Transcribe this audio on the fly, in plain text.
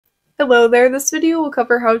Hello there, this video will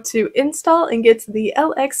cover how to install and get the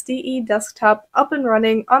LXDE desktop up and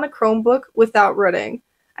running on a Chromebook without rooting.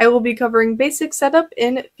 I will be covering basic setup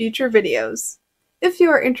in future videos. If you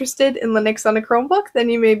are interested in Linux on a Chromebook, then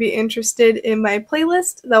you may be interested in my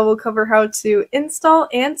playlist that will cover how to install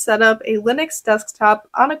and set up a Linux desktop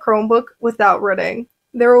on a Chromebook without rooting.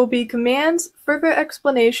 There will be commands, further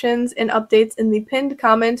explanations, and updates in the pinned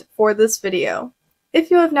comment for this video. If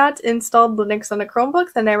you have not installed Linux on a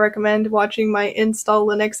Chromebook, then I recommend watching my Install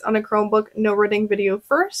Linux on a Chromebook no rooting video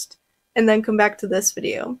first, and then come back to this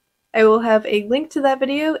video. I will have a link to that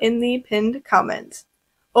video in the pinned comment.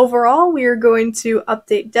 Overall, we are going to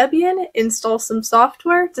update Debian, install some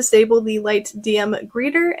software, disable the LightDM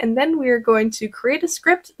greeter, and then we are going to create a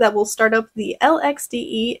script that will start up the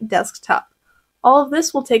LXDE desktop. All of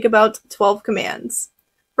this will take about 12 commands.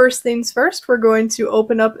 First things first, we're going to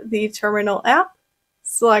open up the terminal app,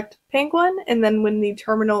 select Penguin, and then when the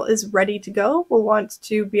terminal is ready to go, we'll want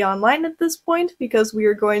to be online at this point because we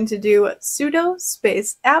are going to do sudo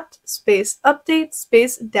space apt space update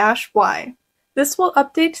space -y. This will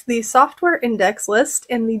update the software index list,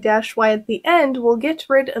 and the -y at the end will get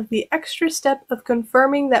rid of the extra step of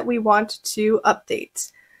confirming that we want to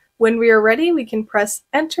update. When we are ready, we can press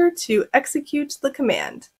Enter to execute the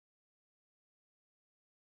command.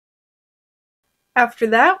 After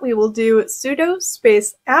that, we will do sudo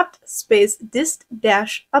space apt space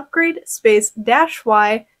dist-upgrade space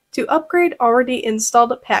 -y to upgrade already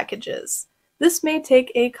installed packages. This may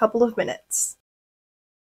take a couple of minutes.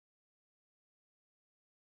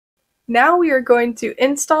 Now we are going to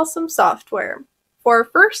install some software. For our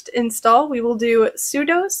first install, we will do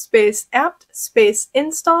sudo space apt space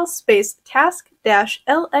install space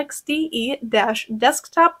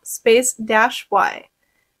task-lxde-desktop space -y.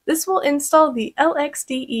 This will install the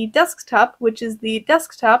LXDE desktop, which is the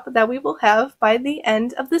desktop that we will have by the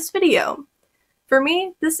end of this video. For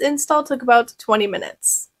me, this install took about 20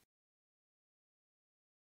 minutes.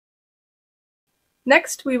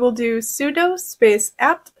 Next, we will do sudo space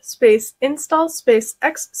apt space install space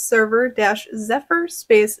xserver-zephyr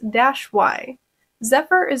space -y.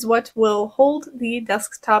 Zephyr is what will hold the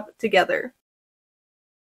desktop together.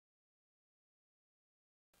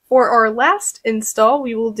 For our last install,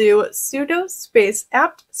 we will do sudo space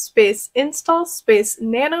apt space install space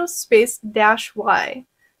nano space -y.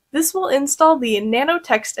 This will install the nano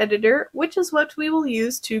text editor, which is what we will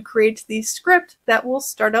use to create the script that will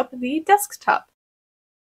start up the desktop.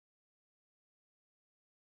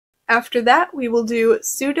 After that, we will do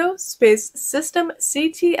sudo space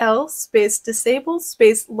systemctl space disable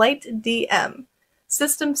space LightDM.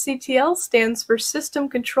 Systemctl stands for system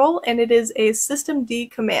control, and it is a systemd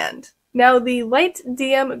command. Now, the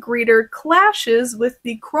LightDM greeter clashes with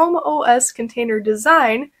the Chrome OS container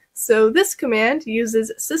design, so this command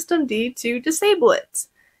uses systemd to disable it.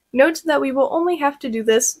 Note that we will only have to do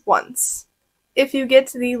this once. If you get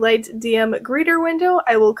to the LightDM greeter window,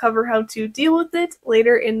 I will cover how to deal with it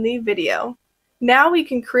later in the video. Now we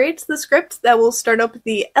can create the script that will start up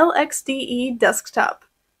the LXDE desktop.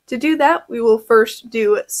 To do that, we will first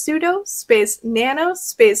do sudo space nano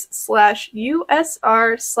space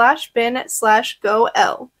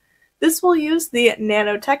 /usr/bin/gol. This will use the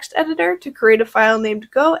nano text editor to create a file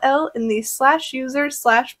named gol in the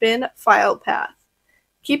 /user/bin file path.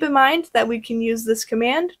 Keep in mind that we can use this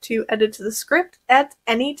command to edit the script at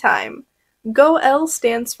any time. Gol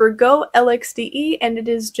stands for Go LXDE, and it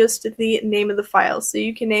is just the name of the file, so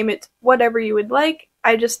you can name it whatever you would like.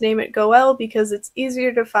 I just name it Gol because it's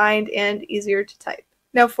easier to find and easier to type.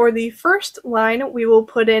 Now for the first line, we will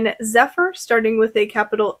put in Zephyr, starting with a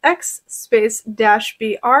capital X space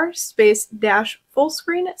 -br space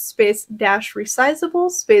 -fullscreen space -resizable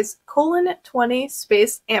space :20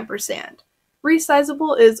 space ampersand.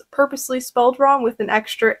 Resizable is purposely spelled wrong with an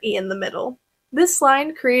extra E in the middle. This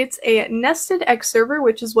line creates a nested X server,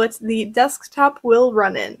 which is what the desktop will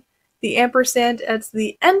run in. The ampersand at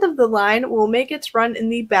the end of the line will make it run in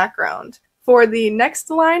the background. For the next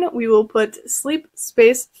line, we will put sleep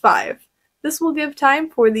space 5. This will give time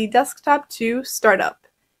for the desktop to start up.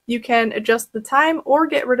 You can adjust the time or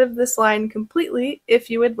get rid of this line completely if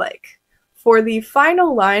you would like. For the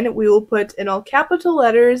final line, we will put in all capital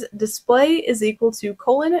letters, display is equal to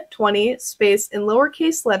 :20 space in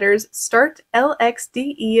lowercase letters, start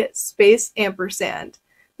LXDE space ampersand.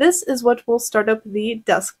 This is what will start up the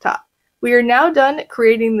desktop. We are now done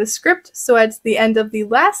creating the script, so at the end of the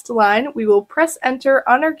last line, we will press enter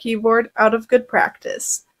on our keyboard out of good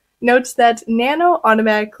practice. Note that nano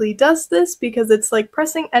automatically does this because it's like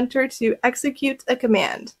pressing enter to execute a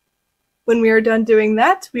command. When we are done doing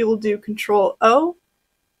that, we will do Ctrl-O,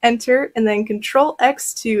 Enter, and then Control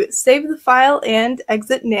X to save the file and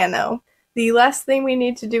exit Nano. The last thing we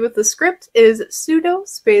need to do with the script is sudo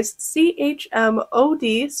space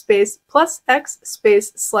chmod space +x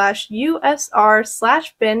space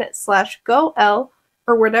 /usr/bin/gol,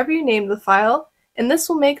 or whatever you name the file, and this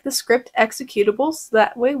will make the script executable so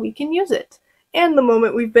that way we can use it. And the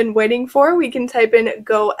moment we've been waiting for, we can type in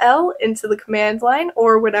GOL into the command line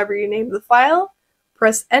or whatever you name the file,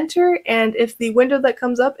 press enter, and if the window that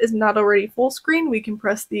comes up is not already full screen, we can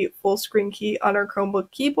press the full screen key on our Chromebook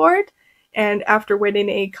keyboard. And after waiting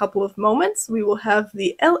a couple of moments, we will have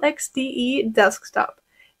the LXDE desktop.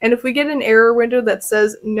 And if we get an error window that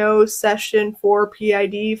says no session for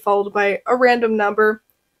PID followed by a random number,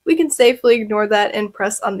 we can safely ignore that and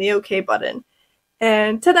press on the OK button.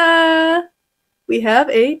 And ta-da! We have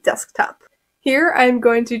a desktop. Here I'm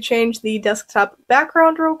going to change the desktop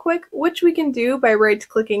background real quick, which we can do by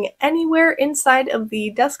right-clicking anywhere inside of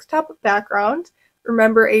the desktop background.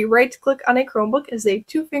 Remember, a right-click on a Chromebook is a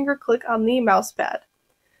two-finger click on the mousepad.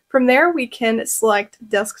 From there, we can select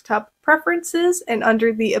Desktop Preferences, and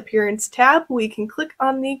under the Appearance tab, we can click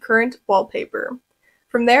on the current wallpaper.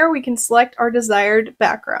 From there, we can select our desired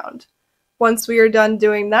background. Once we are done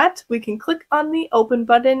doing that, we can click on the Open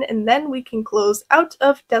button, and then we can close out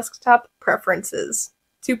of Desktop Preferences.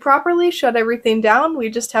 To properly shut everything down,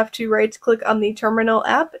 we just have to right-click on the Terminal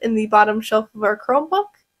app in the bottom shelf of our Chromebook,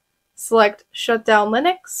 select Shut Down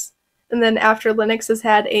Linux, and then after Linux has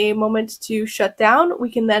had a moment to shut down, we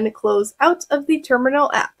can then close out of the Terminal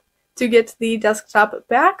app. To get the desktop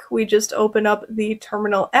back, we just open up the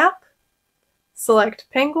Terminal app, select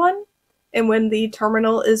Penguin, and when the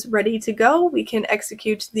terminal is ready to go, we can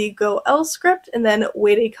execute the GOL script and then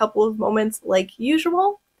wait a couple of moments like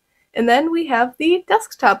usual, and then we have the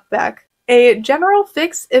desktop back. A general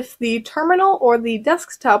fix if the terminal or the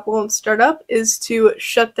desktop won't start up is to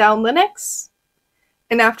shut down Linux,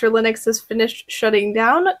 and after Linux is finished shutting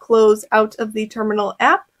down, close out of the Terminal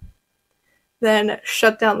app, then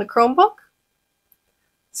shut down the Chromebook,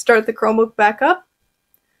 start the Chromebook back up,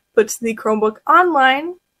 put the Chromebook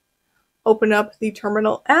online, open up the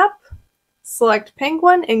Terminal app, select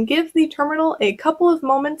Penguin, and give the terminal a couple of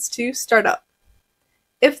moments to start up.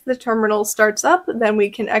 If the terminal starts up, then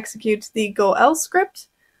we can execute the GOL script,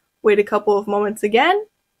 wait a couple of moments again,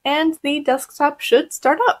 and the desktop should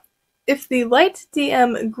start up. If the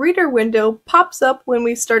LightDM greeter window pops up when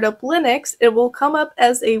we start up Linux, it will come up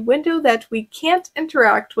as a window that we can't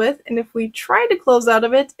interact with, and if we try to close out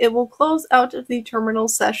of it, it will close out of the terminal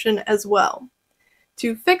session as well.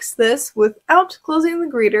 To fix this without closing the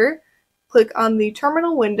greeter, click on the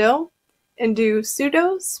terminal window and do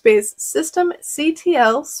sudo space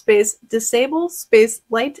systemctl space disable space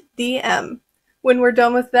LightDM. When we're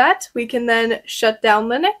done with that, we can then shut down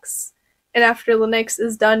Linux, and after Linux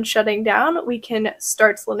is done shutting down, we can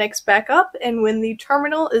start Linux back up, and when the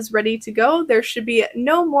terminal is ready to go, there should be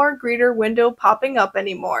no more greeter window popping up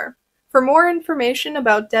anymore. For more information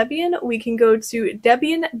about Debian, we can go to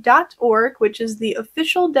debian.org, which is the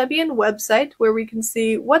official Debian website where we can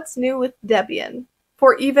see what's new with Debian.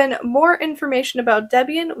 For even more information about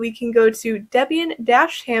Debian, we can go to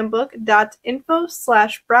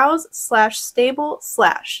debian-handbook.info/browse/stable/.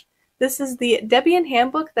 This is the Debian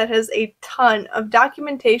handbook that has a ton of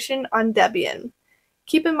documentation on Debian.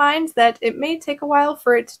 Keep in mind that it may take a while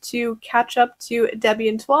for it to catch up to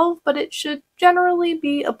Debian 12, but it should generally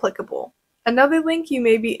be applicable. Another link you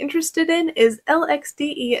may be interested in is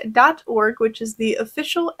lxde.org, which is the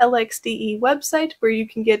official LXDE website where you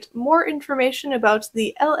can get more information about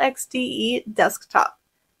the LXDE desktop.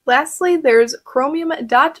 Lastly, there's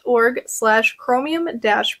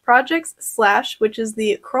chromium.org/chromium-projects/, which is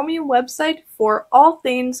the Chromium website for all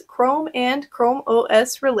things Chrome and Chrome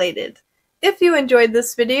OS related. If you enjoyed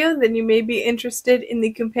this video, then you may be interested in the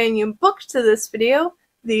companion book to this video,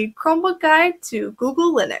 The Chromebook Guide to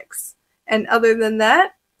Google Linux. And other than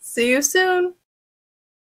that, see you soon!